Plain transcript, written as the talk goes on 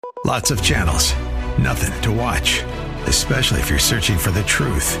Lots of channels, nothing to watch, especially if you're searching for the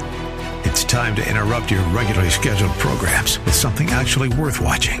truth. It's time to interrupt your regularly scheduled programs with something actually worth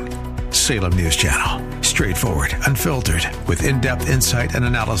watching. Salem News Channel. Straightforward, unfiltered, with in-depth insight and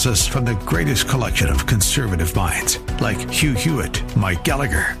analysis from the greatest collection of conservative minds like Hugh Hewitt, Mike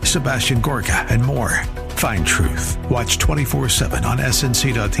Gallagher, Sebastian Gorka, and more. Find truth. Watch 24/7 on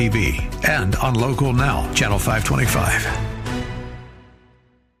snc.tv and on Local Now, Channel 525.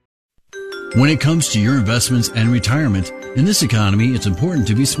 When it comes to your investments and retirement, in this economy, it's important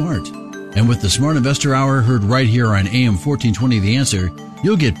to be smart. And with the Smart Investor Hour heard right here on AM 1420 The Answer,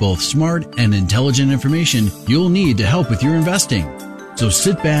 you'll get both smart and intelligent information you'll need to help with your investing. So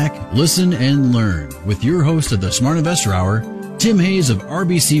sit back, listen, and learn with your host of the Smart Investor Hour, Tim Hayes of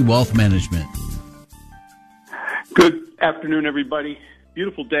RBC Wealth Management. Good afternoon, everybody.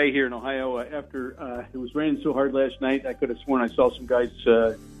 Beautiful day here in Ohio. After it was raining so hard last night, I could have sworn I saw some guys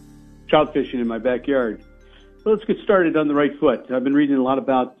trout fishing in my backyard. Well, let's get started on the right foot. I've been reading a lot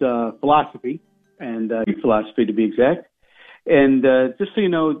about philosophy, and Greek philosophy to be exact. And just so you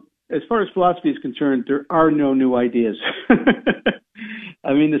know, as far as philosophy is concerned, there are no new ideas.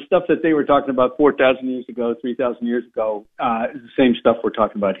 I mean, the stuff that they were talking about 4,000 years ago, 3,000 years ago, is the same stuff we're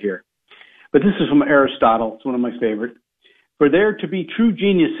talking about here. But this is from Aristotle. It's one of my favorite. For there to be true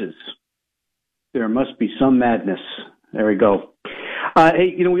geniuses, there must be some madness. There we go.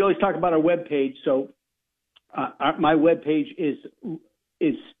 Hey, you know, we always talk about our webpage, so my webpage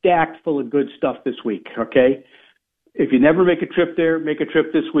is stacked full of good stuff this week, okay? If you never make a trip there, make a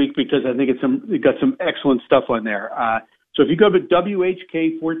trip this week because I think it got some excellent stuff on there. So if you go to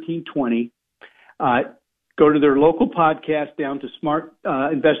WHK 1420, go to their local podcast down to Smart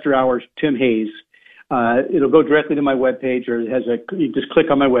Investor Hours, Tim Hayes. It'll go directly to my webpage, or you just click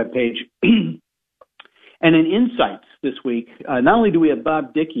on my webpage. And in Insights this week, not only do we have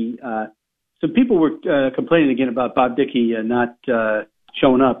Bob Dickey, some people were complaining again about Bob Dickey not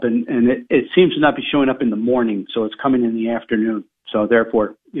showing up, and it seems to not be showing up in the morning, so it's coming in the afternoon. So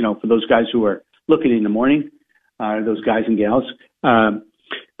therefore, you know, for those guys who are looking in the morning, those guys and gals.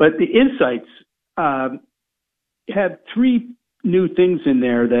 But the Insights have three new things in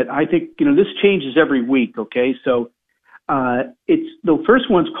there that I think, you know, this changes every week, okay? So it's the first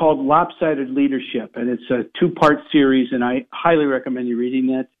one's called Lopsided Leadership, and it's a two-part series, and I highly recommend you reading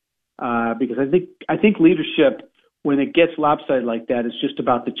that because I think leadership, when it gets lopsided like that, is just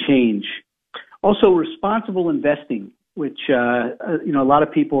about to change. Also, responsible investing, which you know, a lot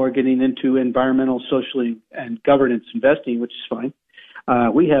of people are getting into environmental, social, and governance investing, which is fine.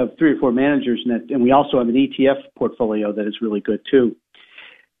 We have 3 or 4 managers in that, and we also have an ETF portfolio that is really good too.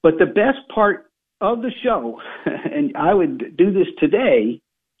 But the best part of the show, and I would do this today,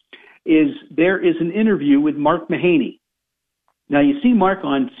 is there is an interview with Mark Mahaney. Now, you see Mark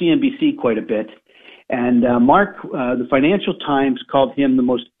on CNBC quite a bit, and Mark, the Financial Times called him the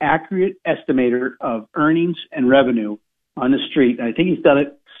most accurate estimator of earnings and revenue on the street. I think he's done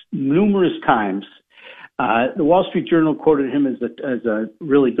it numerous times. The Wall Street Journal quoted him as a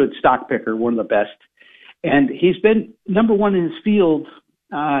really good stock picker, one of the best. And he's been number one in his field.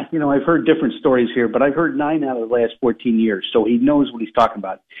 You know, I've heard different stories here, but I've heard 9 out of the last 14 years, so he knows what he's talking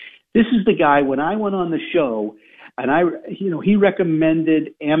about. This is the guy, when I went on the show, and he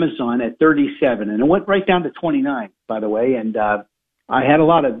recommended Amazon at 37, and it went right down to 29, by the way. And I had a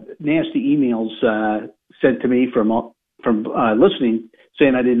lot of nasty emails sent to me from listening,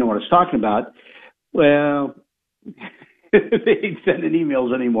 saying I didn't know what I was talking about. Well, they ain't sending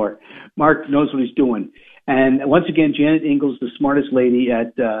emails anymore. Mark knows what he's doing. And once again, Janet Ingalls, the smartest lady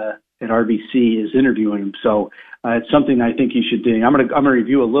at RBC, is interviewing him. So it's something I think you should do. I'm gonna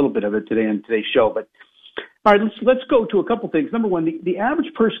review a little bit of it today on today's show. But all right, let's go to a couple things. Number one, the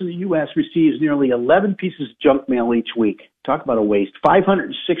average person in the U.S. receives nearly 11 pieces of junk mail each week. Talk about a waste.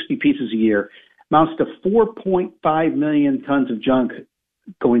 560 pieces a year amounts to 4.5 million tons of junk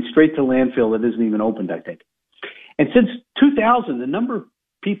going straight to landfill that isn't even opened, I think. And since 2000, the number of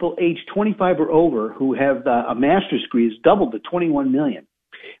people aged 25 or over who have a master's degree has doubled to 21 million.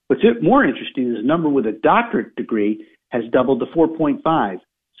 What's more interesting is the number with a doctorate degree has doubled to 4.5.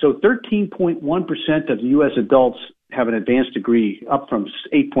 So 13.1% of the U.S. adults have an advanced degree, up from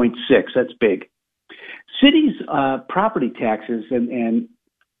 8.6. That's big. Cities' property taxes and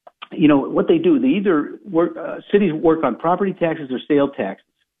you know what they do. They either work. Cities work on property taxes or sales taxes.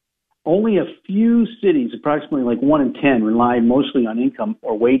 Only a few cities, approximately like 1 in 10, rely mostly on income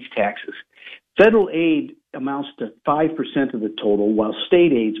or wage taxes. Federal aid amounts to 5% of the total, while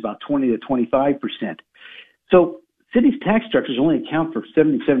state aid is about 20 to 25%. So cities' tax structures only account for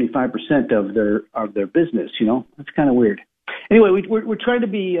 70, 75% of their business. You know, that's kind of weird. Anyway, we're trying to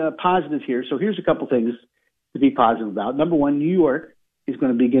be positive here. So here's a couple things to be positive about. Number one, New York is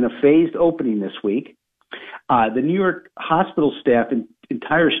going to begin a phased opening this week. The New York hospital staff,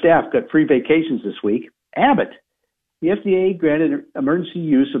 entire staff, got free vacations this week. Abbott, the FDA granted emergency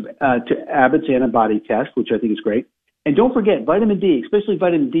use to Abbott's antibody test, which I think is great. And don't forget, vitamin D, especially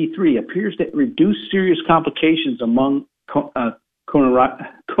vitamin D3, appears to reduce serious complications among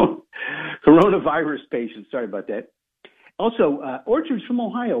coronavirus patients. Sorry about that. Also, orchards from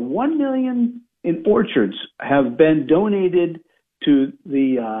Ohio, 1 million in orchards have been donated to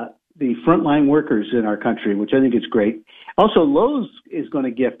the frontline workers in our country, which I think is great. Also, Lowe's is going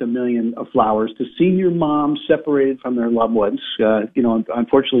to gift 1 million of flowers to senior moms separated from their loved ones.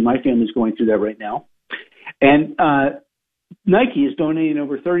 Unfortunately, my family's going through that right now. And Nike is donating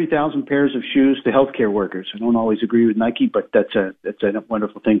over 30,000 pairs of shoes to healthcare workers. I don't always agree with Nike, but that's a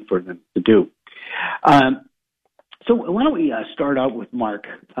wonderful thing for them to do. So why don't we start out with Mark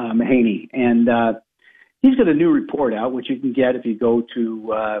Mahaney, and he's got a new report out, which you can get if you go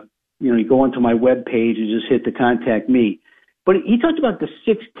to you go onto my webpage and just hit the contact me. But he talked about the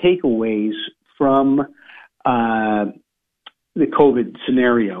 6 takeaways from the COVID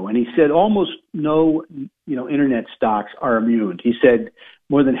scenario, and he said almost no internet stocks are immune. He said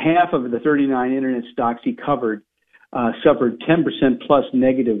more than half of the 39 internet stocks he covered suffered 10% plus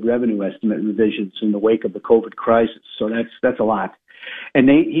negative revenue estimate revisions in the wake of the COVID crisis. So that's a lot. And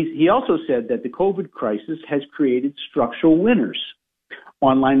he also said that the COVID crisis has created structural winners.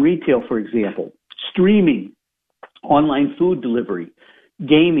 Online retail, for example, streaming, online food delivery,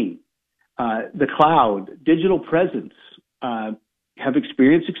 gaming, the cloud, digital presence have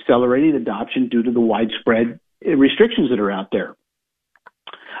experienced accelerated adoption due to the widespread restrictions that are out there.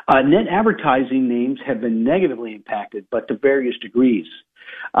 Net advertising names have been negatively impacted, but to various degrees.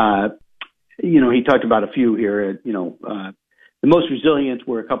 He talked about a few here. The most resilient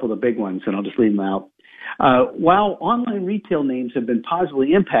were a couple of the big ones, and I'll just leave them out. While online retail names have been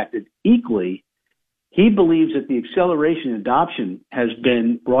positively impacted equally, he believes that the acceleration in adoption has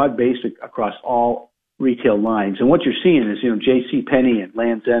been broad-based across all retail lines. And what you're seeing is, JCPenney and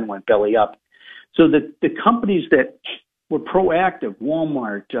Lands' End went belly up. So the companies that were proactive,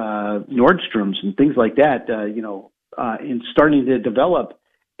 Walmart, Nordstrom's, and things like that, in starting to develop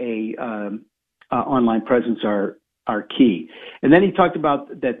a online presence are key. And then he talked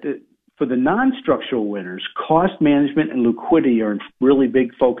about that for the non-structural winners, cost management and liquidity are in really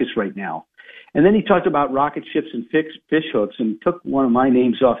big focus right now. And then he talked about rocket ships and fish hooks, and took one of my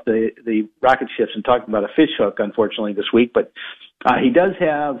names off the rocket ships and talked about a fish hook, unfortunately, this week. But he does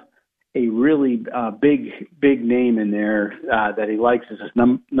have a really big name in there that he likes as his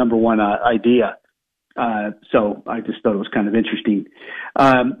number one idea. So I just thought it was kind of interesting.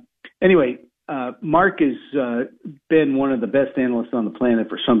 Anyway, Mark has been one of the best analysts on the planet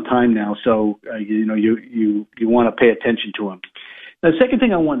for some time now, so you want to pay attention to him. The second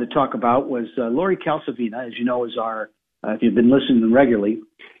thing I wanted to talk about was Lori Calcavina, as you know, is our, if you've been listening regularly,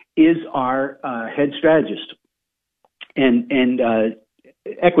 is our head strategist and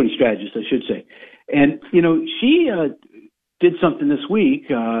equity strategist, I should say. And, she did something this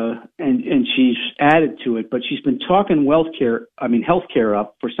week, and she's added to it, but she's been talking healthcare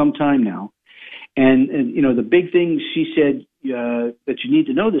up for some time now. And the big thing she said that you need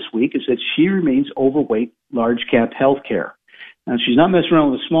to know this week is that she remains overweight large cap healthcare. Now, she's not messing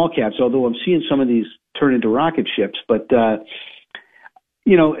around with the small caps, although I'm seeing some of these turn into rocket ships. But,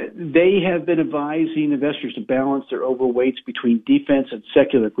 they have been advising investors to balance their overweights between defense and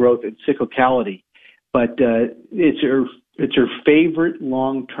secular growth and cyclicality. But it's her favorite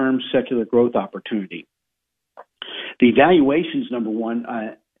long-term secular growth opportunity. The valuations, number one,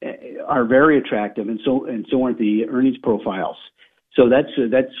 are very attractive, and so aren't the earnings profiles. So that's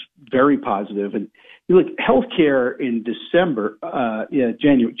very positive. And look, healthcare in December,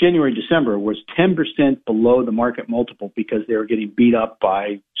 January, December was 10% below the market multiple because they were getting beat up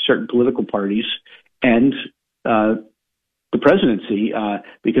by certain political parties and the presidency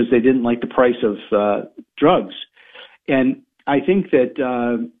because they didn't like the price of drugs. And I think that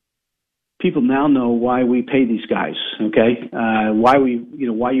people now know why we pay these guys. Okay,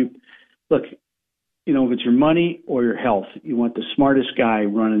 if it's your money or your health, you want the smartest guy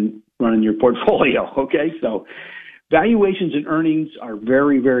running your portfolio. Okay, so valuations and earnings are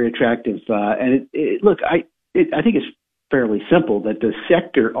very, very attractive. And I think it's fairly simple that the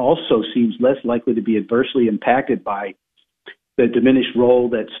sector also seems less likely to be adversely impacted by the diminished role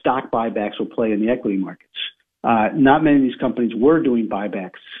that stock buybacks will play in the equity markets. Not many of these companies were doing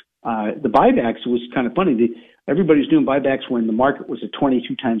buybacks. The buybacks was kind of funny. everybody's doing buybacks when the market was at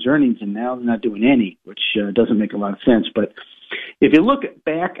 22 times earnings, and now they're not doing any, which doesn't make a lot of sense. But if you look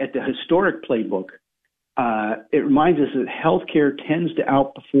back at the historic playbook, it reminds us that healthcare tends to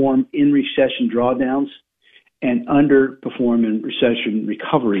outperform in recession drawdowns and underperform in recession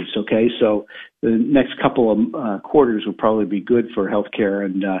recoveries. Okay, so the next couple of quarters will probably be good for healthcare.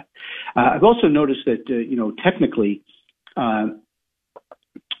 And I've also noticed that technically,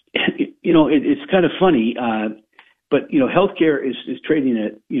 it's kind of funny, but healthcare is trading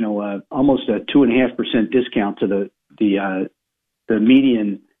at almost a 2.5% discount to the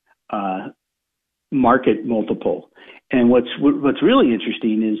median market multiple. And what's really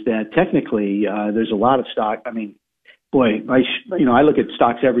interesting is that technically there's a lot of stock. I mean, boy, I look at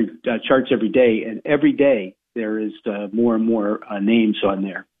stocks charts every day, and every day there is more and more names on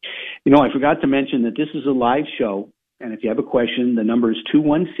there. I forgot to mention that this is a live show, and if you have a question, the number is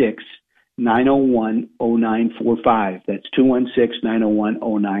 216-901-0945. That's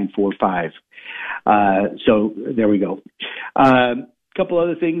 216-901-0945. So there we go. A couple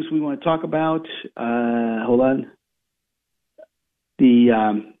other things we want to talk about. Hold on.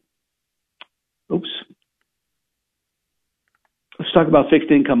 Let's talk about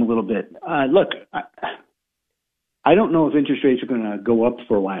fixed income a little bit. Look, I don't know if interest rates are going to go up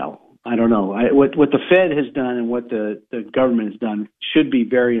for a while. I don't know. What the Fed has done and what the government has done should be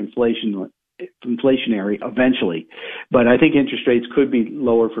very inflationary eventually, but I think interest rates could be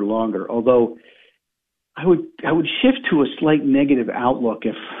lower for longer. Although I would shift to a slight negative outlook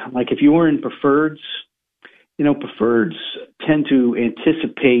if you were in preferreds. Preferreds tend to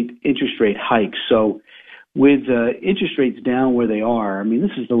anticipate interest rate hikes. So with interest rates down where they are, I mean,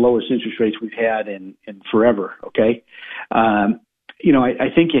 this is the lowest interest rates we've had in forever, okay? I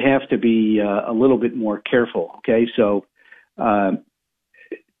think you have to be a little bit more careful, okay? So,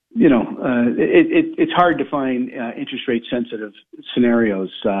 it's hard to find interest rate sensitive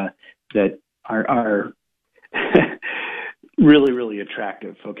scenarios that are really, really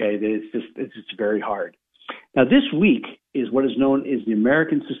attractive, okay? It's very hard. Now, this week is what is known as the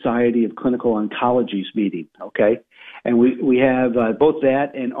American Society of Clinical Oncology's meeting, okay? And we have both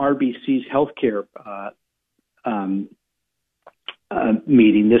that and RBC's healthcare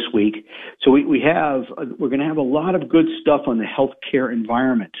meeting this week. So we're going to have a lot of good stuff on the healthcare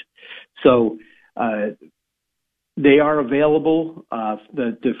environment. So they are available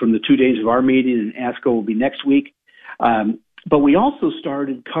from the 2 days of our meeting, and ASCO will be next week. But we also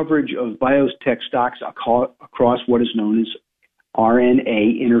started coverage of biotech stocks across what is known as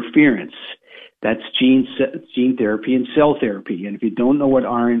RNA interference. That's gene therapy and cell therapy. And if you don't know what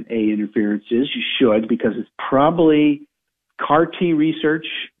RNA interference is, you should, because it's probably CAR T research.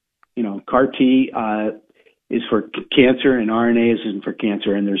 CAR T is for cancer and RNA is for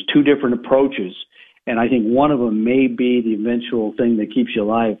cancer. And there's two different approaches. And I think one of them may be the eventual thing that keeps you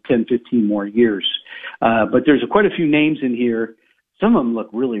alive 10, 15 more years. But there's quite a few names in here. Some of them look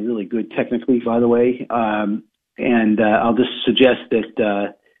really, really good technically, by the way. And I'll just suggest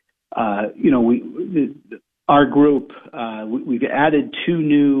that, our group, we've added two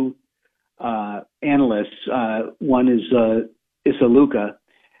new analysts. One is Issa Luca.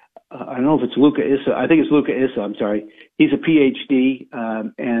 I don't know if it's Luca Issa. I think it's Luca Issa. I'm sorry. He's a PhD,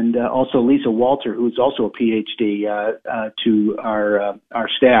 and also Lisa Walter, who's also a PhD, to our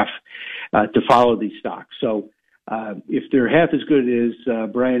staff to follow these stocks. So if they're half as good as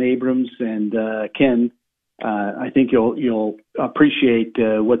Brian Abrams and Ken, I think you'll appreciate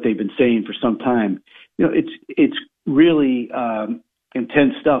what they've been saying for some time. It's really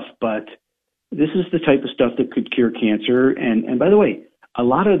intense stuff, but this is the type of stuff that could cure cancer. And by the way, a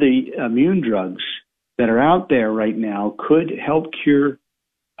lot of the immune drugs that are out there right now could help cure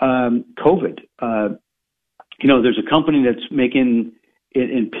COVID. There's a company that's making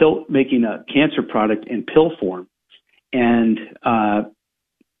a cancer product in pill form, and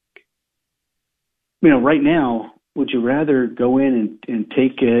right now, would you rather go in and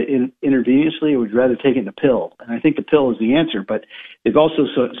take it intravenously, or would you rather take it in a pill? And I think the pill is the answer, but they've also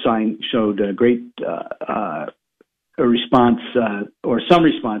showed a great a response, or some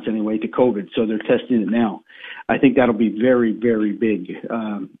response anyway, to COVID. So they're testing it now. I think that'll be very, very big.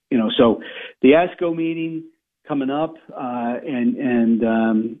 So the ASCO meeting coming up,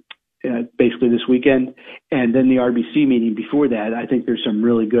 and basically this weekend, and then the RBC meeting before that. I think there's some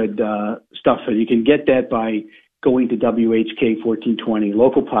really good stuff. So you can get that by going to WHK 1420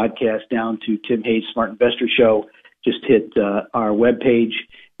 local podcast down to Tim Hayes Smart Investor Show. Just hit our webpage,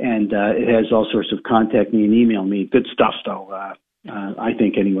 and it has all sorts of contact me and email me. Good stuff, though, I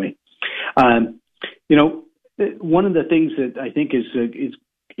think, anyway. One of the things that I think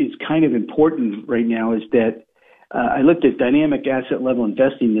is kind of important right now is that I looked at dynamic asset level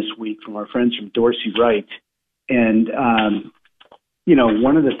investing this week from our friends from Dorsey Wright, and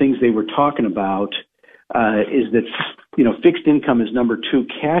one of the things they were talking about is that fixed income is number 2,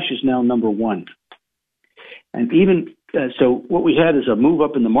 cash is now number 1, and even so, what we had is a move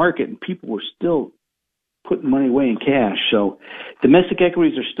up in the market, and people were still putting money away in cash. So, domestic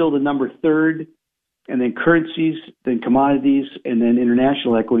equities are still the number 3rd, and then currencies, then commodities, and then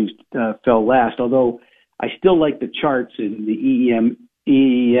international equities fell last. Although I still like the charts in the EEM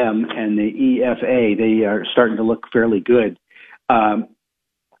and the EFA. They are starting to look fairly good.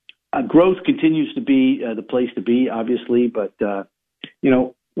 Growth continues to be the place to be, obviously, but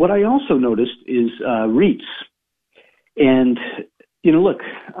what I also noticed is REITs. And look,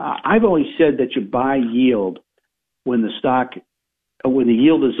 I've always said that you buy yield when the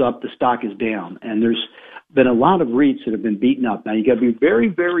yield is up, the stock is down, and there's been a lot of REITs that have been beaten up. Now you got to be very,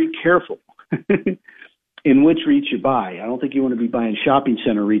 very careful in which REITs you buy. I don't think you want to be buying shopping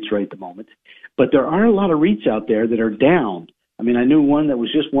center REITs right at the moment, but there are a lot of REITs out there that are down. I mean, I knew one that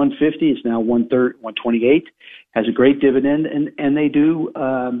was just 150. It's now 128. Has a great dividend, and they do.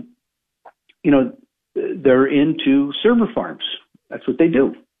 They're into server farms. That's what they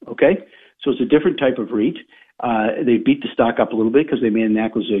do. Okay, so it's a different type of REIT. They beat the stock up a little bit because they made an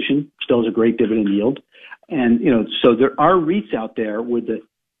acquisition. Still has a great dividend yield, and so there are REITs out there where the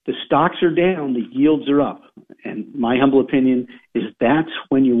stocks are down, the yields are up, and my humble opinion is that's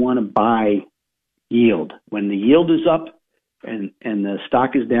when you want to buy yield. When the yield is up and the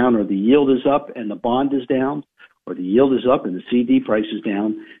stock is down, or the yield is up and the bond is down, or the yield is up and the CD price is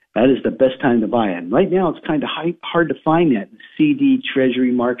down, that is the best time to buy it. And right now it's kind of hard to find that in the CD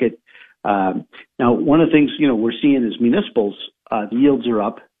treasury market. Now, one of the things, we're seeing is municipals, the yields are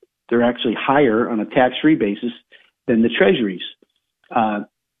up. They're actually higher on a tax-free basis than the treasuries.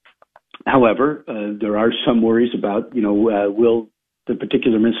 However, there are some worries about, will the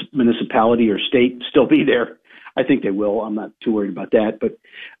particular municipality or state still be there? I think they will. I'm not too worried about that. But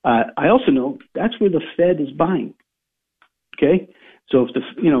I also know that's where the Fed is buying. Okay? So if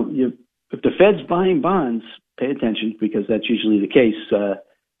the Fed's buying bonds, pay attention, because that's usually the case,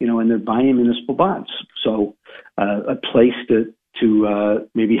 and they're buying municipal bonds. So a place to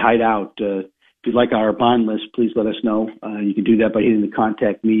maybe hide out. If you'd like our bond list, please let us know. You can do that by hitting the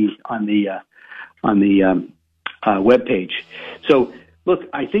contact me on the webpage. So, look,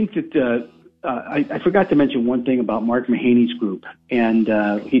 I think that I forgot to mention one thing about Mark Mahaney's group, and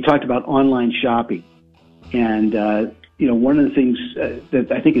he talked about online shopping. And, one of the things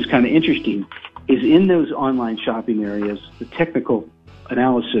that I think is kind of interesting is in those online shopping areas, the technical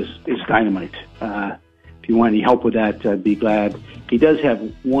analysis is dynamite. If you want any help with that, I'd be glad. He does have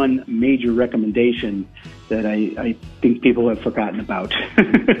one major recommendation that I think people have forgotten about.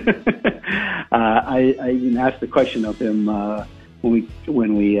 I even asked the question of him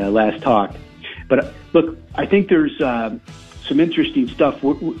when we last talked. But look, I think there's some interesting stuff.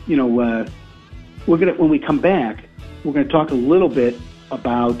 We're gonna, when we come back, we're going to talk a little bit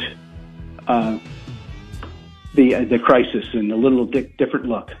about the crisis and a little different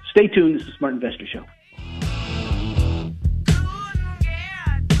look. Stay tuned. This is the Smart Investor Show.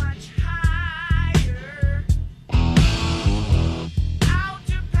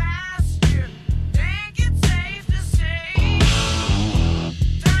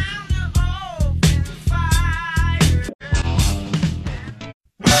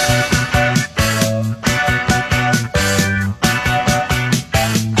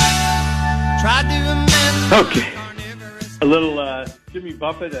 Okay, a little Jimmy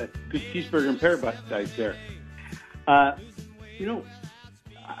Buffett, a good cheeseburger in paradise there. I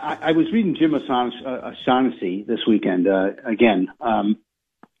was reading Jim O'Shaughnessy this weekend again, and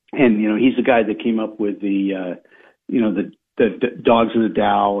he's the guy that came up with the dogs of the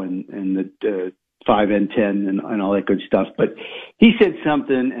Dow and the 5N10 and all that good stuff. But he said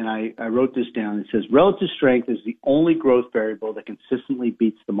something, and I wrote this down. It says relative strength is the only growth variable that consistently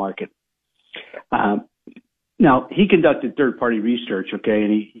beats the market. Now, he conducted third-party research, okay,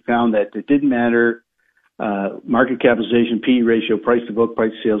 and he found that it didn't matter market capitalization, PE ratio, price to book,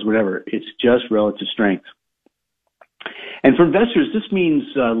 price to sales, whatever. It's just relative strength. And for investors, this means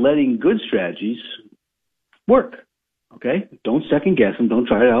letting good strategies work, okay? Don't second-guess them. Don't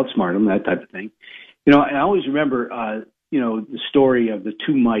try to outsmart them, that type of thing. I always remember, the story of the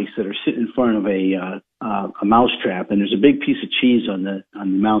two mice that are sitting in front of a mousetrap, and there's a big piece of cheese on the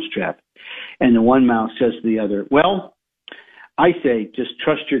mousetrap. And the one mouse says to the other, well, I say just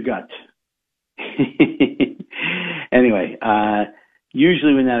trust your gut. Anyway,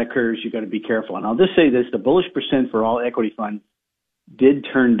 usually when that occurs, you've got to be careful. And I'll just say this, the bullish percent for all equity funds did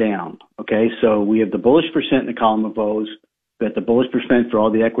turn down. Okay, so we have the bullish percent in the column of O's. We got the bullish percent for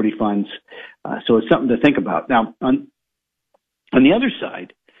all the equity funds. So it's something to think about. Now, on the other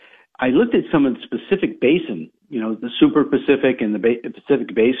side, I looked at some of the specific basin, the Super Pacific and the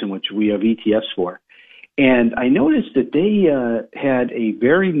Pacific Basin, which we have ETFs for. And I noticed that they had a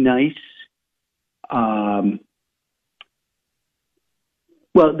very nice,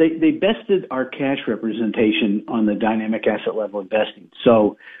 they bested our cash representation on the dynamic asset level investing.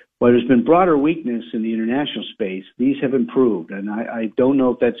 So while there's been broader weakness in the international space, these have improved. And I don't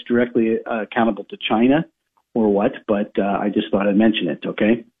know if that's directly accountable to China or what, but I just thought I'd mention it,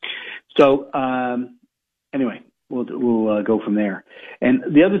 okay? So anyway, we'll go from there. And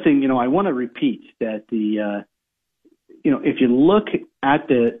the other thing, I want to repeat that if you look at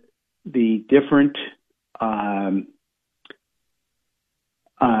the different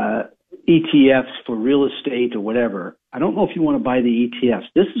ETFs for real estate or whatever, I don't know if you want to buy the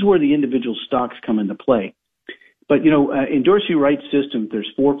ETFs. This is where the individual stocks come into play. But, in Dorsey Wright's system, there's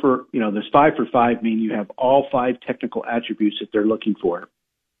 5 for 5, meaning you have all 5 technical attributes that they're looking for.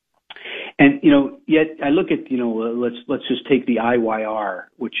 And, yet I look at, let's just take the IYR,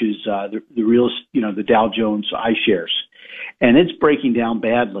 which is the real, the Dow Jones iShares. And it's breaking down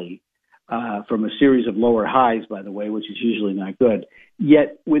badly from a series of lower highs, by the way, which is usually not good.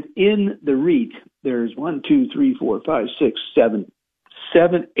 Yet within the REIT, there's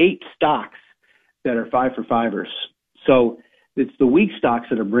 8 stocks that are 5 for 5ers. So it's the weak stocks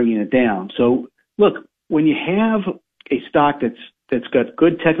that are bringing it down. So look, when you have a stock that's got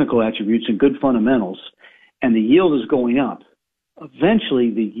good technical attributes and good fundamentals, and the yield is going up, eventually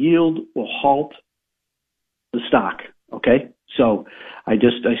the yield will halt the stock. Okay, so I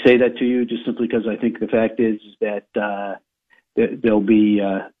say that to you just simply because I think the fact is that there'll be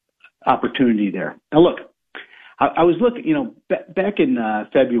opportunity there. Now look, I was looking, back in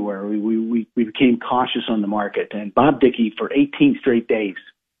February, we became cautious on the market, and Bob Dickey for 18 straight days.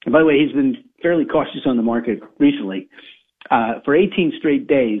 And by the way, he's been fairly cautious on the market recently. For 18 straight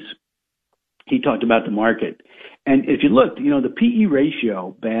days, he talked about the market. And if you look, the PE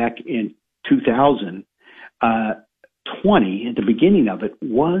ratio back in 2020, at the beginning of it,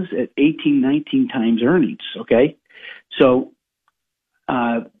 was at 18, 19 times earnings. Okay. So,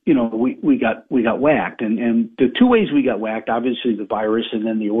 we got whacked, and the two ways we got whacked, obviously the virus and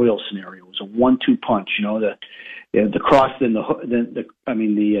then the oil scenario, was a 1-2 punch. The cross, then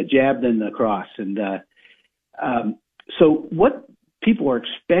the jab, then the cross, and so what people are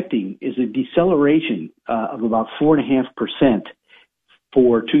expecting is a deceleration of about 4.5%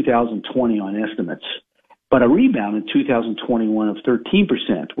 for 2020 on estimates, but a rebound in 2021 of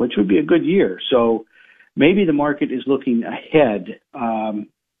 13%, which would be a good year. So maybe the market is looking ahead and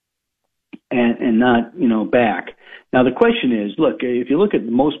not, back. Now the question is, look, if you look at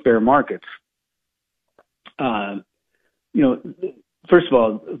most bear markets, first of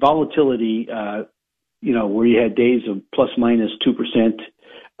all, volatility, where you had days of plus minus 2%.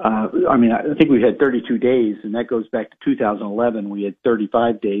 I think we had 32 days, and that goes back to 2011. We had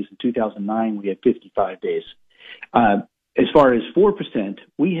 35 days. In 2009, we had 55 days. As far as 4%,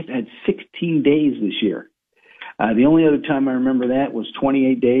 we have had 16 days this year. The only other time I remember that was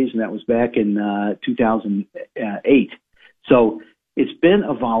 28 days, and that was back in 2008. So it's been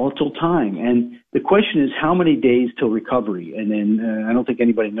a volatile time. And the question is, how many days till recovery? And then I don't think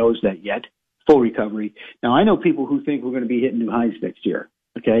anybody knows that yet, full recovery. Now, I know people who think we're going to be hitting new highs next year.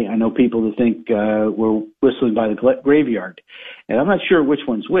 Okay, I know people who think we're whistling by the graveyard. And I'm not sure which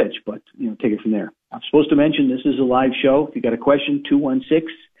one's which, but, take it from there. I'm supposed to mention this is a live show. If you got a question,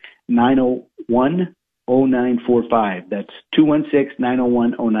 216-901-0945. That's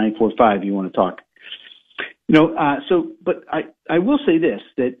 216-901-0945. You want to talk. But I will say this,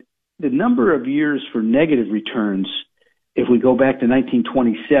 that the number of years for negative returns, if we go back to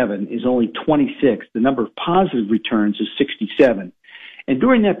 1927, is only 26. The number of positive returns is 67. And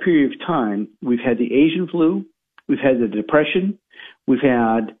during that period of time, we've had the Asian flu, we've had the Depression, we've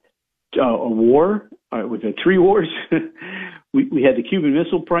had a war, we've had 3 wars. we had the Cuban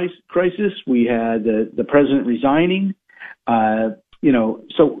Missile Crisis, we had the president resigning. So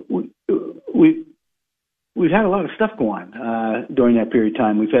we've had a lot of stuff go on during that period of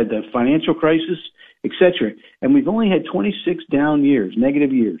time. We've had the financial crisis, etc. And we've only had 26 down years,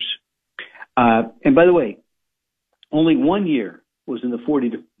 negative years. And by the way, only 1 year was in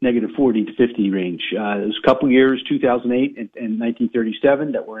the negative 40 to 50 range. There was a couple years, 2008 and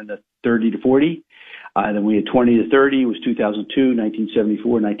 1937, that were in the 30 to 40. Then we had 20 to 30, was 2002,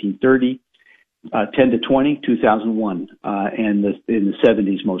 1974, 1930, 10 to 20, 2001, and in the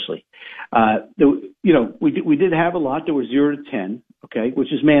 70s mostly. We did have a lot that were 0 to 10. okay,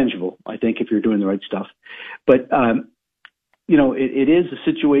 which is manageable, I think, if you're doing the right stuff. But, it is a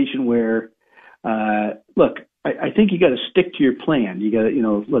situation where, look, I think you got to stick to your plan. You got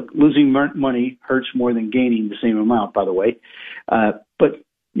to, look, losing money hurts more than gaining the same amount, by the way. But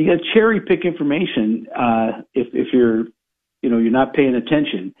you got to cherry pick information if you're, you're not paying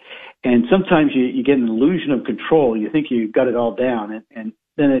attention. And sometimes you get an illusion of control. You think you've got it all down, and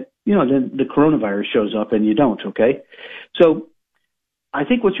then then the coronavirus shows up and you don't. Okay, so I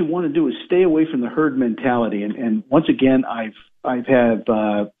think what you want to do is stay away from the herd mentality. And once again, I've had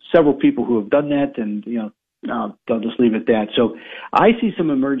several people who have done that, and they'll just leave it at that. So I see some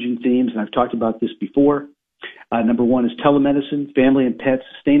emerging themes, and I've talked about this before. Number one is telemedicine, family and pets,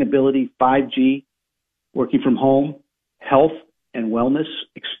 sustainability, 5G, working from home, health and wellness,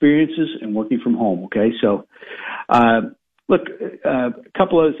 experiences, and working from home. Okay, so look, a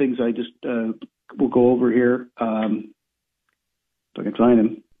couple other things I just will go over here. If I can find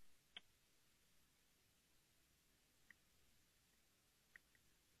them.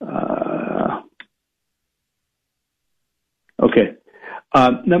 Okay.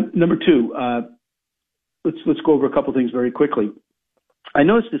 Number two, let's go over a couple things very quickly. I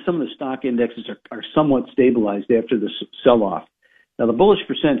noticed that some of the stock indexes are somewhat stabilized after the sell-off. Now the bullish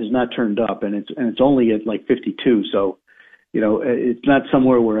percent has not turned up, and it's only at like 52. So, it's not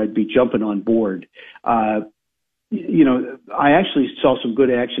somewhere where I'd be jumping on board. I actually saw some good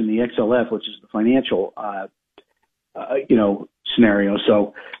action in the XLF, which is the financial, scenario.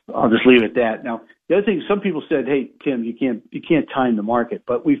 So I'll just leave it at that. Now, the other thing, some people said, "Hey, Tim, you can't time the market,"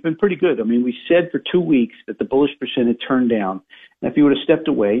 but we've been pretty good. I mean, we said for 2 weeks that the bullish percent had turned down. And if you would have stepped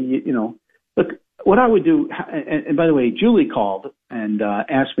away, look, what I would do. And by the way, Julie called and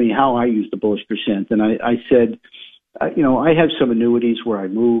asked me how I use the bullish percent, and I said, I have some annuities where I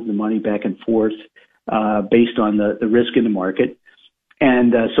move the money back and forth based on the risk in the market.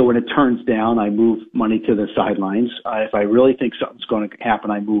 And so when it turns down, I move money to the sidelines. If I really think something's going to happen,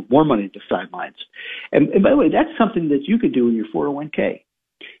 I move more money to the sidelines. And by the way, that's something that you could do in your 401k.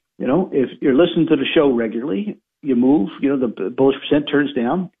 If you're listening to the show regularly, you move, the bullish percent turns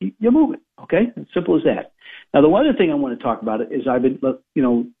down, you move it. Okay? As simple as that. Now, the other thing I want to talk about is I've been, a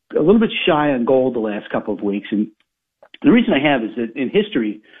little bit shy on gold the last couple of weeks. And the reason I have is that in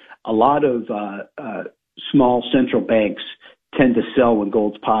history, a lot of small central banks tend to sell when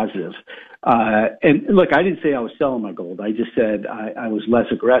gold's positive. And look, I didn't say I was selling my gold. I just said I was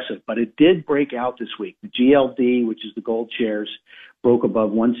less aggressive, but it did break out this week. The GLD, which is the gold shares, broke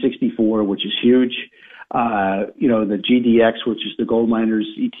above 164, which is huge. The GDX, which is the gold miners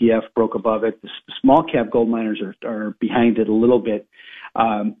ETF, broke above it. The small cap gold miners are behind it a little bit.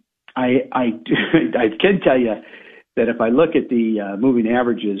 I can tell you that if I look at the moving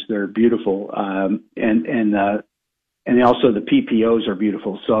averages, they're beautiful. And also the PPOs are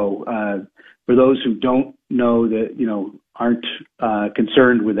beautiful. So for those who don't know that, aren't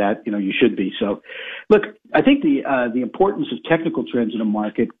concerned with that, you should be. So look, I think the importance of technical trends in a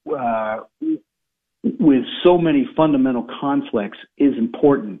market with so many fundamental conflicts is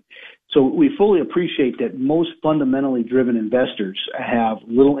important. So we fully appreciate that most fundamentally driven investors have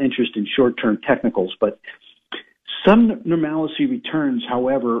little interest in short-term technicals, but some normalcy returns,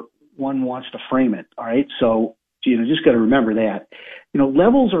 however one wants to frame it. All right. So, just got to remember that,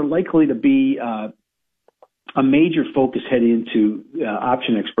 levels are likely to be a major focus heading into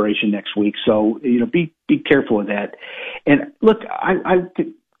option expiration next week. So, be careful of that. And look, I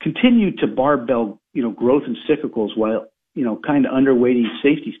continue to barbell, growth and cyclicals while, kind of underweighting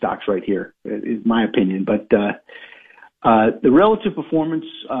safety stocks right here, is my opinion. But the relative performance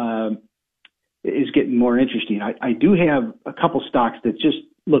is getting more interesting. I do have a couple stocks that just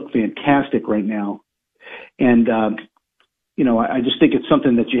look fantastic right now. And, I just think it's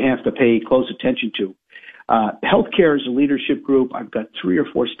something that you have to pay close attention to. Healthcare is a leadership group. I've got 3 or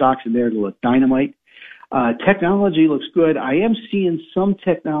 4 stocks in there that look dynamite. Technology looks good. I am seeing some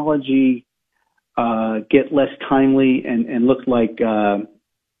technology get less timely and look like,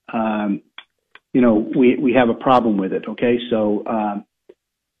 we have a problem with it. Okay. So,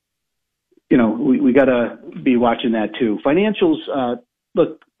 we got to be watching that too. Financials,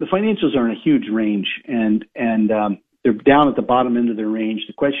 look, the financials are in a huge range and they're down at the bottom end of their range.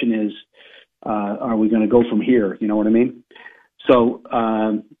 The question is, are we going to go from here? You know what I mean? So,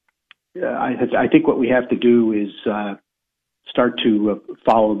 I think what we have to do is, start to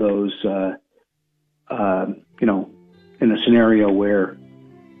follow those, in a scenario where,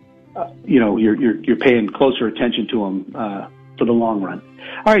 you're paying closer attention to them, for the long run.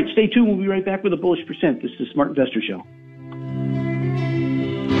 All right, stay tuned. We'll be right back with a bullish percent. This is the Smart Investor Show.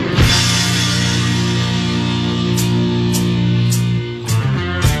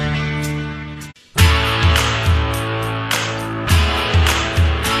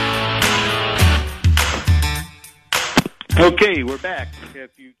 back.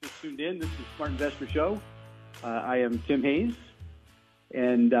 If you just tuned in, this is Smart Investor Show. I am Tim Hayes,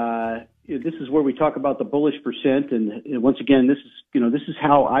 and this is where we talk about the bullish percent. And once again, this is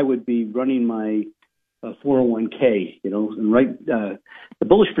how I would be running my 401k. The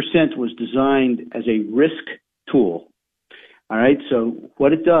bullish percent was designed as a risk tool. All right. So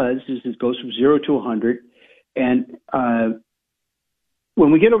what it does is it goes from 0 to 100, and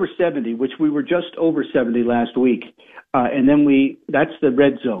when we get over 70, which we were just over 70 last week, and then that's the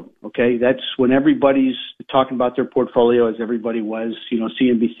red zone, okay? That's when everybody's talking about their portfolio, as everybody was,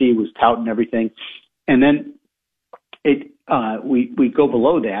 CNBC was touting everything. And then we go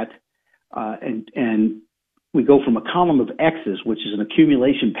below that, and we go from a column of X's, which is an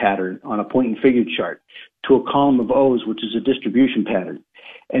accumulation pattern on a point and figure chart, to a column of O's, which is a distribution pattern.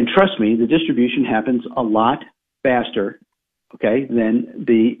 And trust me, the distribution happens a lot faster, okay, than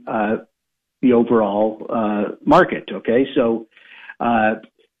the overall market, okay? So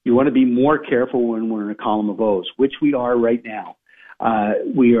you want to be more careful when we're in a column of O's, which we are right now.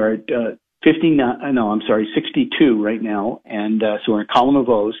 We are at 62 right now, and so we're in a column of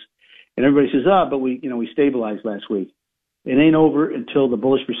O's. And everybody says, but we stabilized last week. It ain't over until the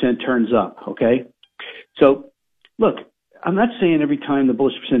bullish percent turns up, okay? So, look, I'm not saying every time the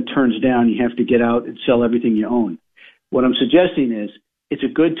bullish percent turns down, you have to get out and sell everything you own. What I'm suggesting is it's a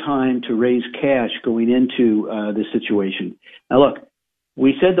good time to raise cash going into this situation. Now, look,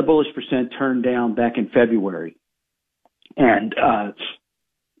 we said the bullish percent turned down back in February, and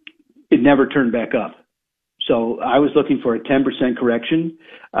it never turned back up. So I was looking for a 10% correction,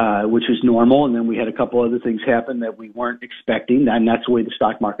 which is normal, and then we had a couple other things happen that we weren't expecting, and that's the way the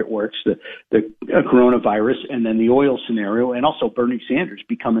stock market works, the coronavirus, and then the oil scenario, and also Bernie Sanders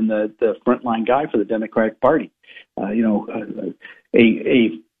becoming the frontline guy for the Democratic Party. A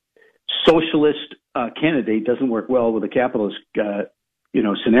socialist candidate doesn't work well with a capitalist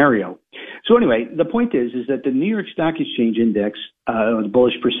scenario. So anyway, the point is that the New York Stock Exchange Index, the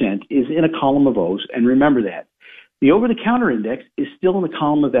bullish percent, is in a column of O's, and remember that. The over-the-counter index is still in the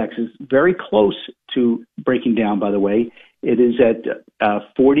column of X's, very close to breaking down, by the way. It is at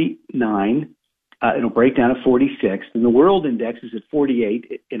 49. It'll break down at 46. And the world index is at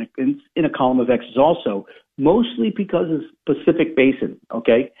 48 in a column of X's also, mostly because of Pacific Basin,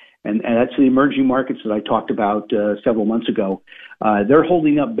 okay? And that's the emerging markets that I talked about several months ago. They're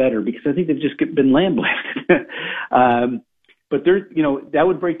holding up better because I think they've just been lamb-blasted. But that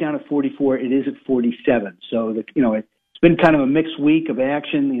would break down at 44. It is at 47. So it's been kind of a mixed week of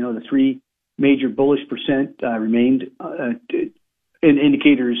action. The three major bullish percent remained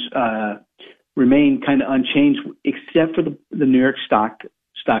indicators remain kind of unchanged, except for the New York Stock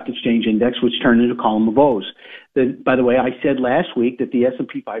Exchange Index, which turned into a column of O's. By the way, I said last week that the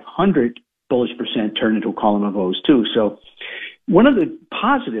S&P 500 bullish percent turned into a column of O's too. So one of the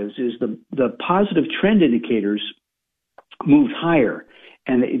positives is the positive trend indicators moved higher,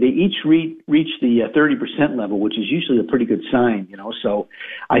 and they each reached the 30% level, which is usually a pretty good sign, So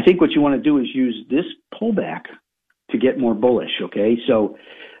I think what you want to do is use this pullback to get more bullish, okay? So,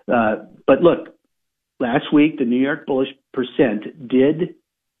 but look, last week the New York bullish percent did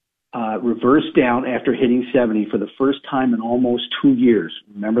reverse down after hitting 70 for the first time in almost 2 years.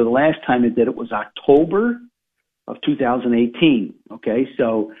 Remember, the last time it did it was October of 2018, okay?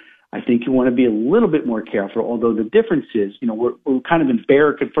 So I think you want to be a little bit more careful, although the difference is, we're kind of in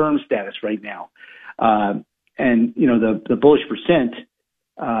bear confirmed status right now. And, the bullish percent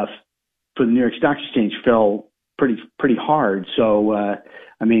for the New York Stock Exchange fell pretty hard. So,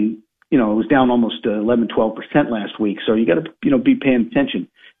 it was down almost 11, 12% last week. So you got to, be paying attention.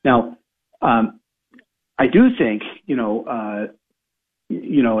 Now, I do think,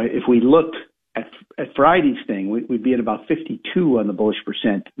 if we looked at Friday's thing, we'd be at about 52 on the bullish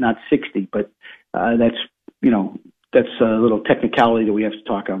percent, not 60. But that's a little technicality that we have to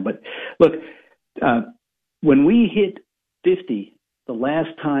talk on. But look, when we hit 50 the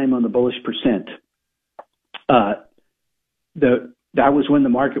last time on the bullish percent, that was when the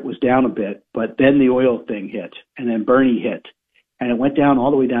market was down a bit, but then the oil thing hit, and then Bernie hit, and it went down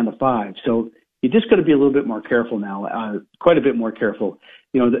all the way down to 5. So you just got to be a little bit more careful now, quite a bit more careful.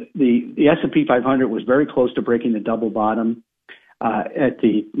 The S&P 500 was very close to breaking the double bottom at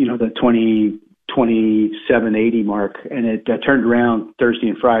the 2780 mark, and it turned around Thursday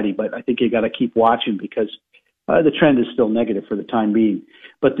and Friday. But I think you got to keep watching because the trend is still negative for the time being.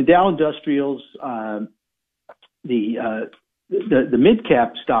 But the Dow Industrials, the mid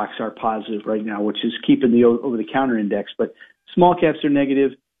cap stocks are positive right now, which is keeping the over the counter index. But small caps are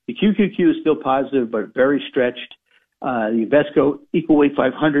negative. The QQQ is still positive, but very stretched. The Invesco Equal Weight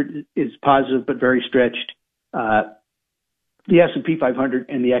 500 is positive, but very stretched. the S&P 500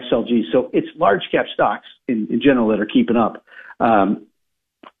 and the XLG. So it's large cap stocks in general that are keeping up.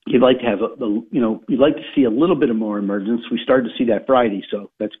 You'd like to have you'd like to see a little bit of more emergence. We started to see that Friday,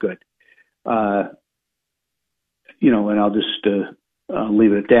 so that's good. And I'll just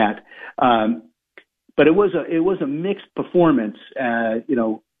leave it at that. But it was a mixed performance,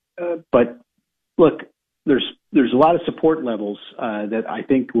 but look, there's a lot of support levels that I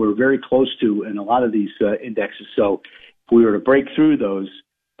think we're very close to in a lot of these indexes. So if we were to break through those,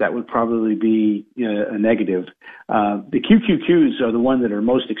 that would probably be a negative. The QQQs are the one that are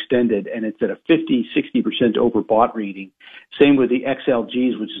most extended, and it's at a 50-60% overbought reading. Same with the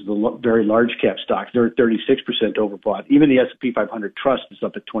XLGs, which is the very large cap stocks. They're at 36% overbought. Even the S&P 500 Trust is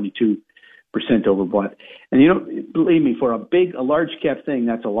up at 22% overbought. And believe me, for a large cap thing,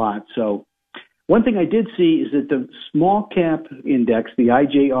 that's a lot. So one thing I did see is that the small cap index, the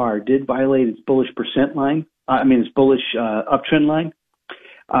IJR, did violate its bullish its bullish uptrend line.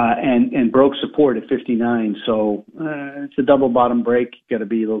 And broke support at 59. So it's a double bottom break. You got to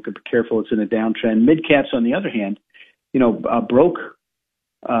be a little bit careful. It's in a downtrend. Mid caps, on the other hand,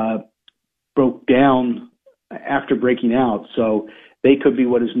 broke down after breaking out. So they could be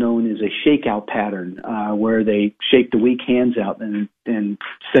what is known as a shakeout pattern, where they shake the weak hands out and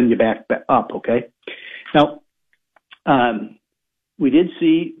send you back up. Okay. Now, we did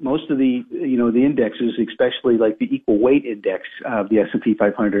see most of the indexes, especially like the equal weight index of the S&P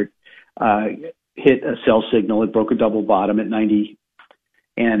 500, hit a sell signal. It broke a double bottom at 90.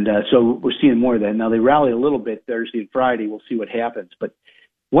 And so we're seeing more of that. Now, they rally a little bit Thursday and Friday. We'll see what happens. But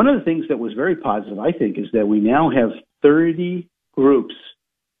one of the things that was very positive, I think, is that we now have 30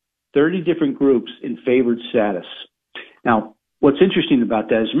 different groups in favored status. Now, what's interesting about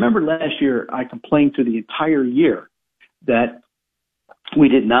that is, remember last year I complained through the entire year that we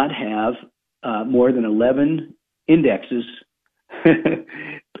did not have more than 11 indexes in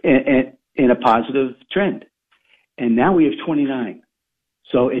a positive trend. And now we have 29.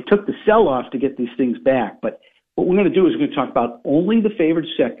 So it took the sell-off to get these things back. But what we're going to do is we're going to talk about only the favored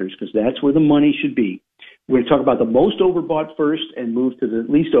sectors, because that's where the money should be. We're going to talk about the most overbought first and move to the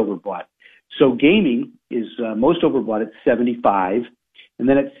least overbought. So gaming is most overbought at 75. And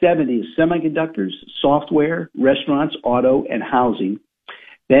then at 70 is semiconductors, software, restaurants, auto, and housing.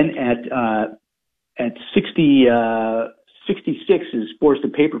 Then at 66 is forest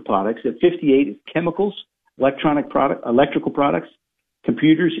and paper products. At 58 is chemicals, electrical products,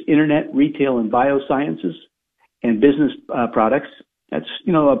 computers, internet, retail, and biosciences, and business products. That's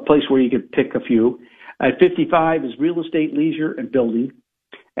a place where you could pick a few. At 55 is real estate, leisure, and building.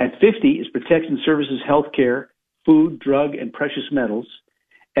 At 50 is protection services, healthcare, food, drug, and precious metals.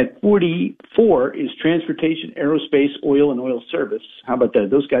 At 44 is transportation, aerospace, oil, and oil service. How about that?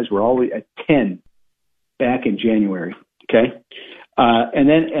 Those guys were always at 10 back in January. Okay. And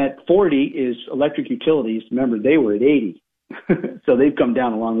then at 40 is electric utilities. Remember, they were at 80. So they've come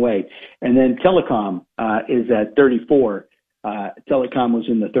down a long way. And then telecom is at 34. Telecom was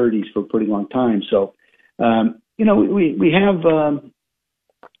in the 30s for a pretty long time. So, we have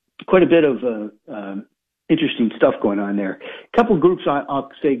quite a bit of interesting stuff going on there. A couple of groups I'll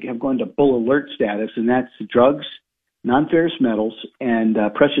say have gone to bull alert status, and that's drugs, non-ferrous metals, and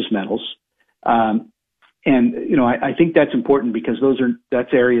precious metals. I think that's important because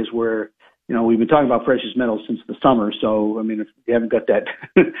that's areas where we've been talking about precious metals since the summer. So I mean, if you haven't got that,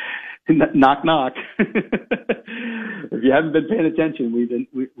 knock knock. If you haven't been paying attention,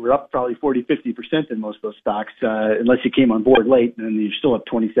 we're up probably 40-50% in most of those stocks, unless you came on board late, and you're still up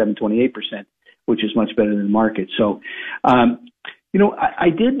 27-28%. Which is much better than the market. So, I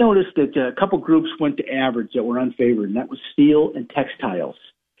did notice that a couple groups went to average that were unfavored, and that was steel and textiles.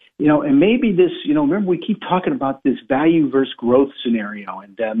 And maybe this, remember we keep talking about this value versus growth scenario,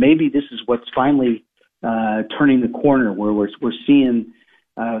 and maybe this is what's finally turning the corner where we're seeing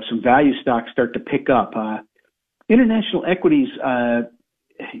some value stocks start to pick up. International equities,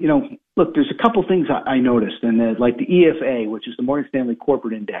 look, there's a couple things I noticed, and like the EFA, which is the Morgan Stanley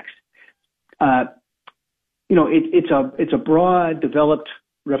Corporate Index. It's a broad, developed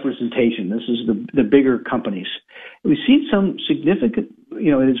representation. This is the bigger companies. We've seen some significant,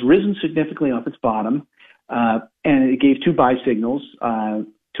 it has risen significantly off its bottom, and it gave two buy signals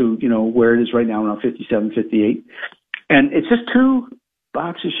to, where it is right now, around 57, 58. And it's just 2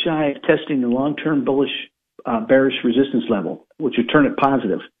 boxes shy of testing the long-term bearish resistance level, which would turn it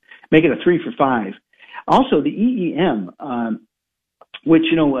positive, make it a 3 for 5. Also, the EEM, which,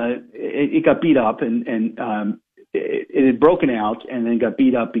 it got beat up and it had broken out and then got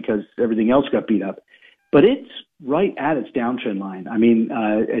beat up because everything else got beat up. but it's right at its downtrend line. I mean,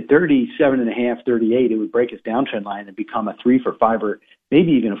 at 37.5, 38, it would break its downtrend line and become a 3 for 5 or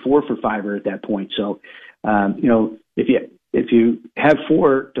maybe even a 4 for 5 at that point. So, if you have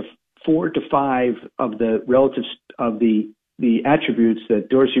 4 to 5 of the relatives of the attributes that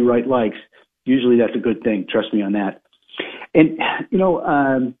Dorsey Wright likes, usually that's a good thing. Trust me on that. And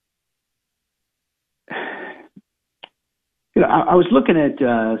I was looking at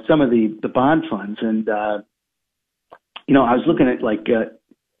some of the bond funds, and I was looking at like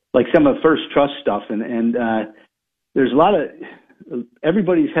some of First Trust stuff, and there's a lot of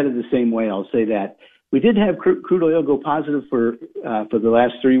everybody's headed the same way. I'll say that. We did have crude oil go positive for the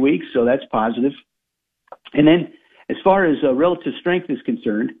last 3 weeks, so that's positive. And then, as far as relative strength is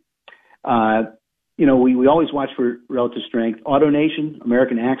concerned, we always watch for relative strength. AutoNation,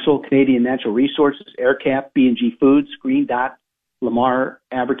 American Axle, Canadian Natural Resources, AerCap, B&G Foods, Green Dot, Lamar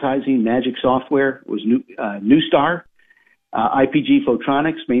Advertising, Magic Software was New Star, IPG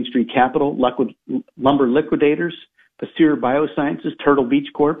Photronics, Main Street Capital, Lumber Liquidators, Pacira Biosciences, Turtle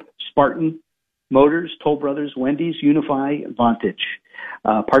Beach Corp, Spartan Motors, Toll Brothers, Wendy's, Unify, Vantage,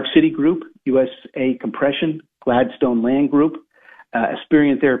 Park City Group, USA Compression, Gladstone Land Group,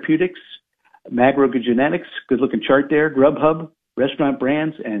 Aspirion Therapeutics, Magro Genetics, good looking chart there, Grubhub, Restaurant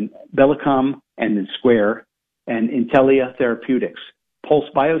Brands, and Bellicom, and then Square, and Intellia Therapeutics, Pulse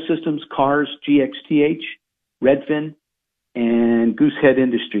Biosystems, Cars, GXTH, Redfin, and Goosehead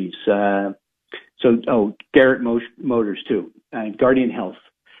Industries. Garrett Motors too, and Guardian Health.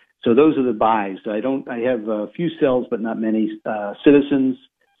 So those are the buys. I have a few sells, but not many. Citizens,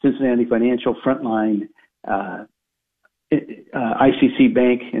 Cincinnati Financial, Frontline, ICC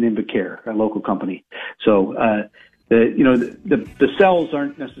Bank, and Invacare, a local company. So the sells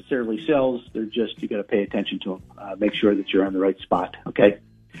aren't necessarily sells. They're just, you got to pay attention to them. Make sure that you're on the right spot. Okay.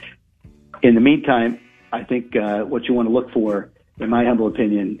 In the meantime, I think what you want to look for, in my humble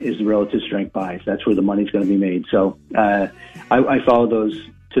opinion, is the relative strength buys. That's where the money's going to be made. So I follow those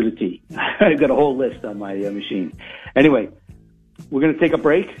to the T. I've got a whole list on my machine. Anyway, we're going to take a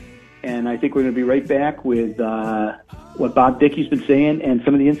break, and I think we're going to be right back with what Bob Dickey's been saying and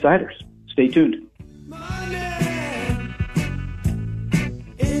some of the insiders. Stay tuned.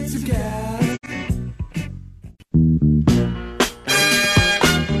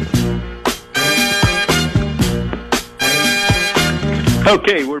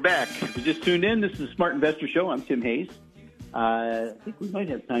 Okay, we're back. If you just tuned in, this is the Smart Investor Show. I'm Tim Hayes. I think we might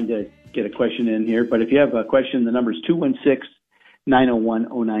have time to get a question in here, but if you have a question, the number is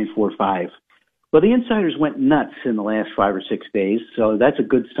 216-901-0945. Well, the insiders went nuts in the last 5 or 6 days, so that's a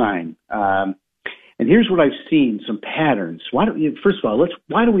good sign. And here's what I've seen, some patterns. First of all,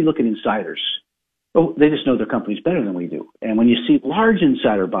 why do we look at insiders? Oh, they just know their company's better than we do. And when you see large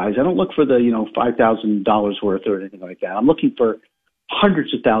insider buys, I don't look for the, $5,000 worth or anything like that. I'm looking for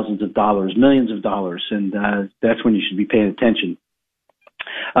hundreds of thousands of dollars, millions of dollars, and that's when you should be paying attention.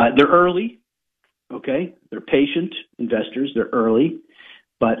 They're early, okay? They're patient investors. They're early.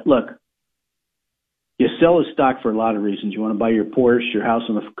 But look, you sell a stock for a lot of reasons. You want to buy your Porsche, your house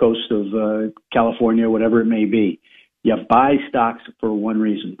on the coast of California, whatever it may be. You buy stocks for one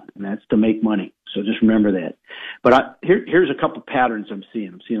reason, and that's to make money. So just remember that. But here's a couple patterns I'm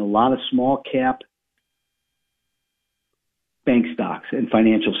seeing. I'm seeing a lot of small cap bank stocks and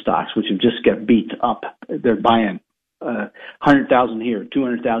financial stocks, which have just got beat up. They're buying 100,000 here,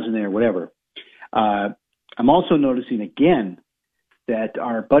 200,000 there, whatever. I'm also noticing again that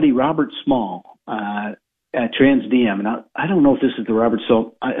our buddy Robert Small at TransDM, and I don't know if this is the Robert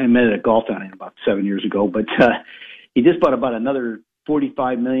Small. I met at a golf outing about 7 years ago, but he just bought about another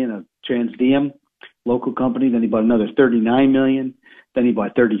 $45 million of TransDM, local company. Then he bought another $39 million. Then he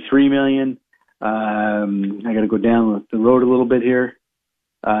bought $33 million. I got to go down the road a little bit here.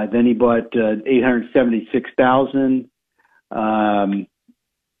 Then he bought 876,000.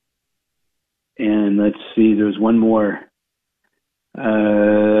 And let's see, there's one more.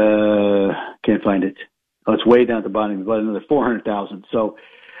 Can't find it. Oh, it's way down at the bottom. He bought another 400,000. So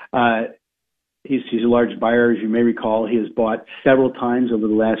he's a large buyer, as you may recall. He has bought several times over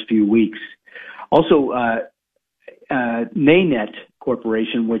the last few weeks. Also, Naynet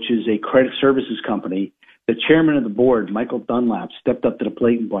Corporation, which is a credit services company, the chairman of the board, Michael Dunlap, stepped up to the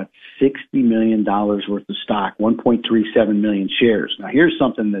plate and bought $60 million worth of stock, 1.37 million shares. Now, here's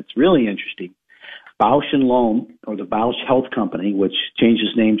something that's really interesting. Bausch & Lomb, or the Bausch Health Company, which changed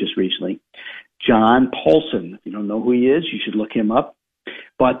his name just recently, John Paulson, if you don't know who he is, you should look him up,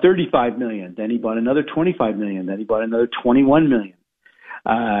 bought $35 million. Then he bought another $25 million. Then he bought another $21 million.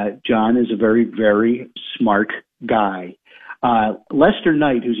 John is a very, very smart guy. Lester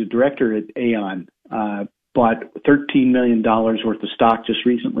Knight, who's a director at Aon, bought $13 million worth of stock just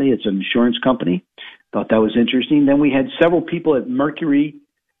recently. It's an insurance company. Thought that was interesting. Then we had several people at Mercury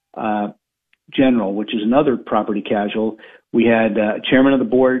General, which is another property casual. We had chairman of the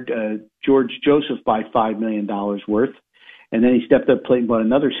board, George Joseph, buy $5 million worth. And then he stepped up and bought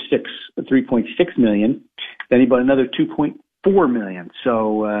another $3.6 million. Then he bought another $2.4 million.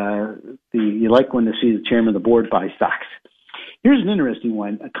 So you like when to see the chairman of the board buy stocks. Here's an interesting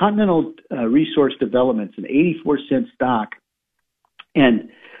one. Continental Resource Development's an 84-cent stock.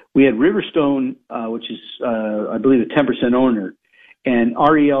 And we had Riverstone, which is, I believe, a 10% owner, and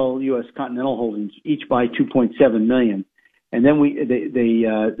REL U.S. Continental Holdings each buy $2.7 million. And then they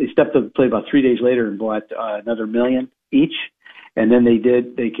stepped up to play about 3 days later and bought another $1 million each. And then they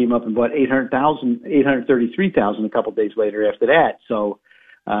came up and bought $833,000 a couple of days later after that. So,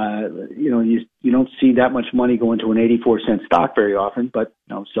 you don't see that much money go into an 84-cent stock very often, but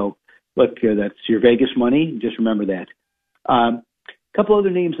so look, that's your Vegas money. Just remember that. A couple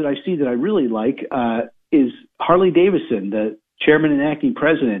other names that I see that I really like is Harley Davidson, the chairman and acting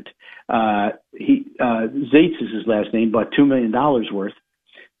president. Zates is his last name, bought $2 million worth.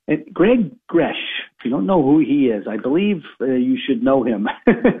 And Greg Gresh, if you don't know who he is, I believe you should know him.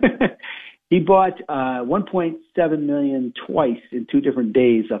 He bought $1.7 million twice in 2 different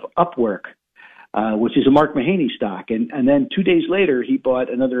days of Upwork, which is a Mark Mahaney stock. And then 2 days later, he bought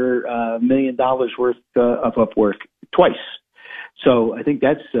another $1 million worth of Upwork twice. So I think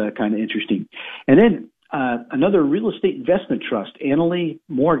that's kind of interesting. And then another real estate investment trust, Annaly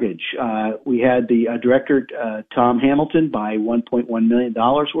Mortgage. We had the director, Tom Hamilton, buy $1.1 million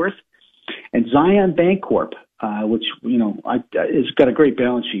worth. And Zion Bancorp, which, has got a great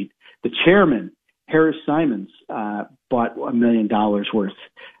balance sheet. The chairman, Harris Simons, bought $1 million worth,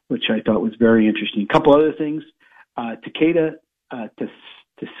 which I thought was very interesting. A couple other things. Trisata,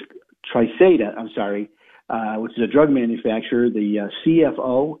 which is a drug manufacturer, the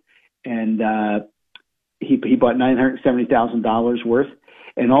CFO, and he bought $970,000 worth.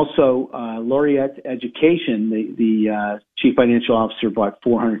 And also Laureate Education, the chief financial officer, bought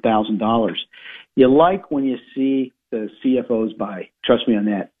 $400,000. You like when you see the CFOs buy. Trust me on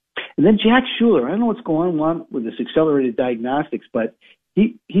that. And then Jack Schuler, I don't know what's going on with this Accelerated Diagnostics, but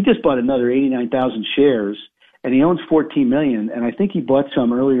he just bought another 89,000 shares, and he owns 14 million. And I think he bought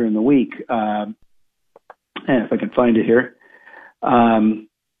some earlier in the week. And if I can find it here.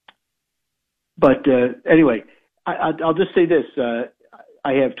 But anyway, I'll just say this.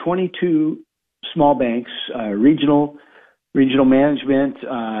 I have 22 small banks, regional management.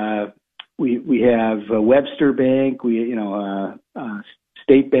 We have Webster Bank,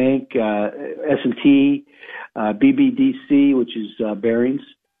 State Bank, S&T, BBDC, which is Barings.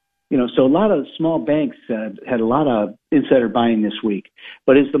 So a lot of small banks had a lot of insider buying this week,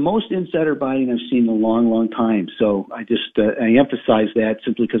 but it's the most insider buying I've seen in a long, long time. So I just I emphasize that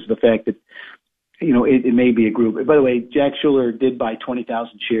simply because of the fact that it may be a group. By the way, Jack Schuler did buy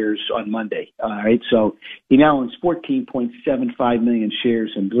 20,000 shares on Monday. All right, so he now owns 14.75 million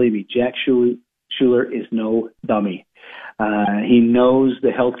shares, and believe me, Jack Schuler is no dummy. He knows the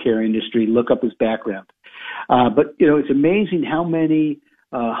healthcare industry. Look up his background. But it's amazing how many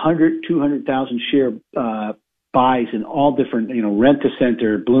 200,000 share buys in all different,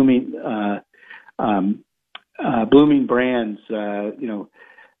 Rent-A-Center, Blooming Brands,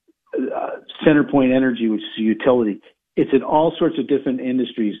 CenterPoint Energy, which is a utility. It's in all sorts of different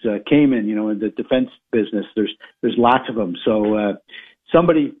industries. Cayman, in the defense business, there's lots of them. So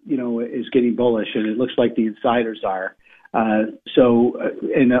somebody, is getting bullish, and it looks like the insiders are. And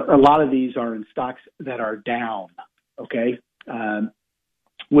a lot of these are in stocks that are down. Okay.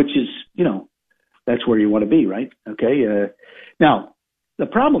 Which is, that's where you want to be, right? Okay. Now, the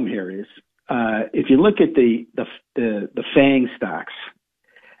problem here is, if you look at the FANG stocks,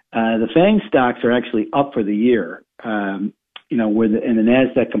 the FANG stocks are actually up for the year, and the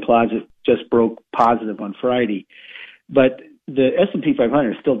NASDAQ Composite just broke positive on Friday, but the S&P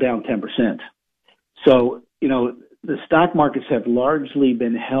 500 is still down 10%. So, the stock markets have largely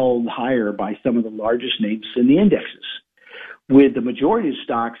been held higher by some of the largest names in the indexes, with the majority of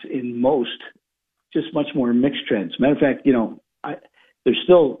stocks in most just much more mixed trends. Matter of fact, there's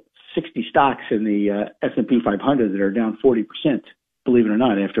still 60 stocks in the S&P 500 that are down 40%, believe it or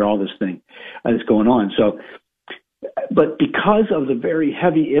not, after all this thing that's going on. So, but because of the very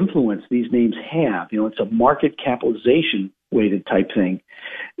heavy influence these names have, it's a market capitalization weighted type thing,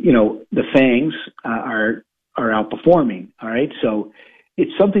 the FANGs are outperforming. All right. So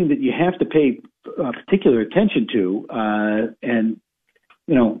it's something that you have to pay particular attention to.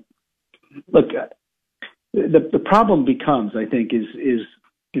 Look, the problem becomes, I think, is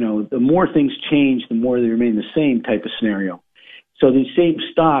the more things change, the more they remain the same type of scenario. So these same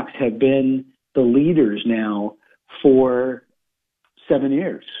stocks have been the leaders now for 7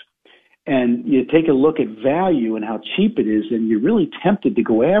 years. And you take a look at value and how cheap it is, and you're really tempted to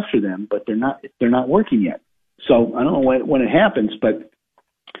go after them, but they're not working yet. So I don't know when it happens, but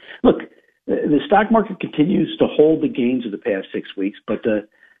look, the stock market continues to hold the gains of the past 6 weeks, but the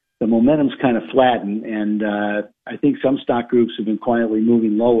momentum's kind of flattened, and I think some stock groups have been quietly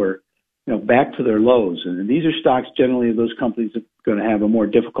moving lower, back to their lows. And these are stocks generally of those companies that are going to have a more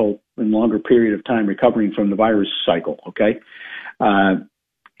difficult and longer period of time recovering from the virus cycle. Okay.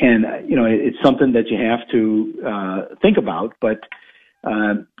 It's something that you have to think about. But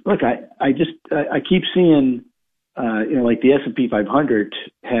look, I keep seeing, like the S&P 500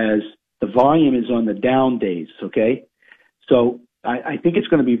 has the volume is on the down days. Okay, so I think it's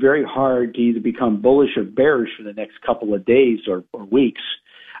going to be very hard to either become bullish or bearish for the next couple of days or weeks,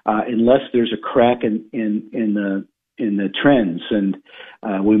 unless there's a crack in the trends, and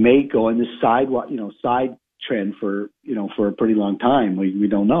we may go in this side trend for a pretty long time. We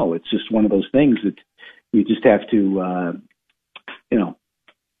don't know. It's just one of those things that you just have to you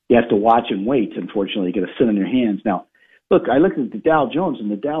have to watch and wait. Unfortunately, you got to sit on your hands. Now, look, I looked at the Dow Jones, and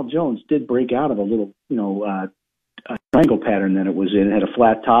the Dow Jones did break out of a little a triangle pattern that it was in. It had a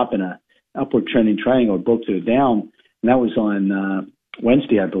flat top and a upward trending triangle. It broke to the down, and that was on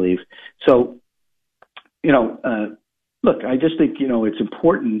Wednesday, I believe. So, look, I just think it's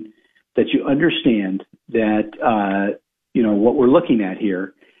important that you understand that, what we're looking at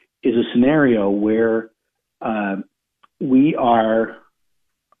here is a scenario where we are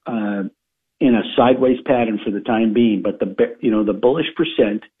in a sideways pattern for the time being, but the bullish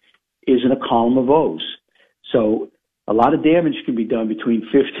percent is in a column of O's. So a lot of damage can be done between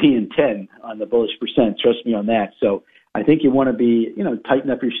 50 and 10 on the bullish percent. Trust me on that. So I think you want to be, tighten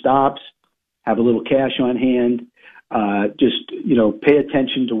up your stops, have a little cash on hand, just pay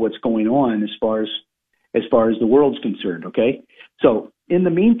attention to what's going on as far as the world's concerned. Okay. So in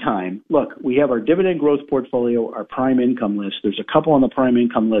the meantime, look, we have our dividend growth portfolio, our prime income list. There's a couple on the prime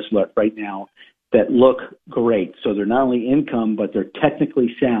income list right now that look great. So they're not only income, but they're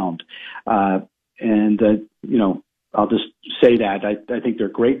technically sound. I'll just say that I think they're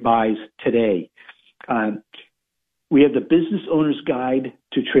great buys today. We have the Business Owner's Guide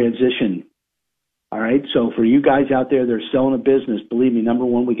to Transition. All right. So for you guys out there that are selling a business, believe me, number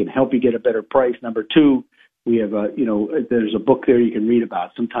one, we can help you get a better price. Number two, we have there's a book there you can read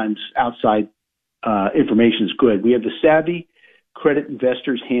about. Sometimes outside information is good. We have the Savvy Credit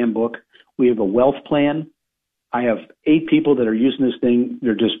Investor's Handbook. We have a wealth plan. I have 8 people that are using this thing.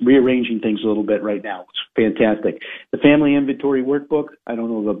 They're just rearranging things a little bit right now. It's fantastic. The Family Inventory Workbook. I don't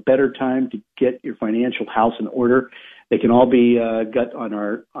know of a better time to get your financial house in order. They can all be got on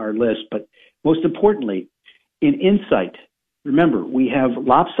our list. But most importantly, in Insight, remember, we have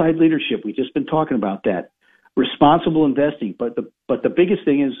lopsided leadership. We've just been talking about that. Responsible investing. But the biggest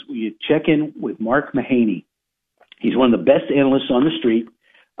thing is you check in with Mark Mahaney. He's one of the best analysts on the street.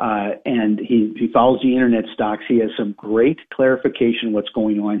 And he follows the internet stocks. He has some great clarification of what's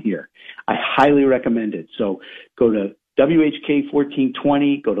going on here. I highly recommend it. So go to WHK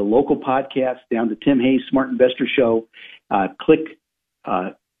 1420, go to local podcasts, down to Tim Hayes Smart Investor Show, click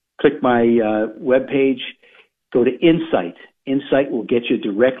my webpage, go to Insight. Insight will get you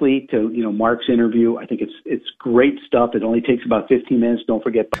directly to Mark's interview. I think it's great stuff. It only takes about 15 minutes. Don't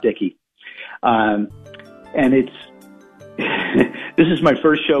forget Dickie. And it's this is my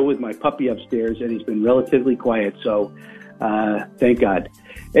first show with my puppy upstairs, and he's been relatively quiet, so thank God.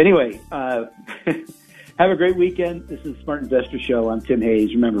 Anyway, have a great weekend. This is the Smart Investor Show. I'm Tim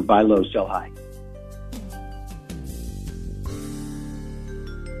Hayes. Remember, buy low, sell high.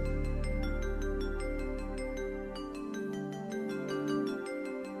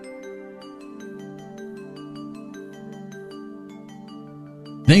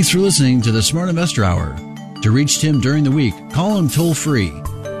 Thanks for listening to the Smart Investor Hour. To reach Tim during the week, call him toll-free,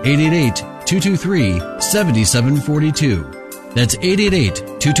 888-223-7742. That's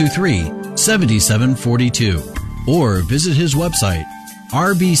 888-223-7742. Or visit his website,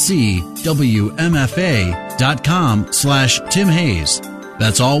 rbcwmfa.com/Tim Hayes.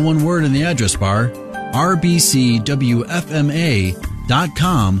 That's all one word in the address bar,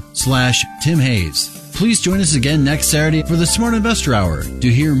 rbcwfma.com/Tim Hayes. Please join us again next Saturday for the Smart Investor Hour to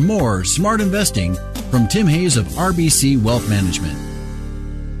hear more smart investing from Tim Hayes of RBC Wealth Management.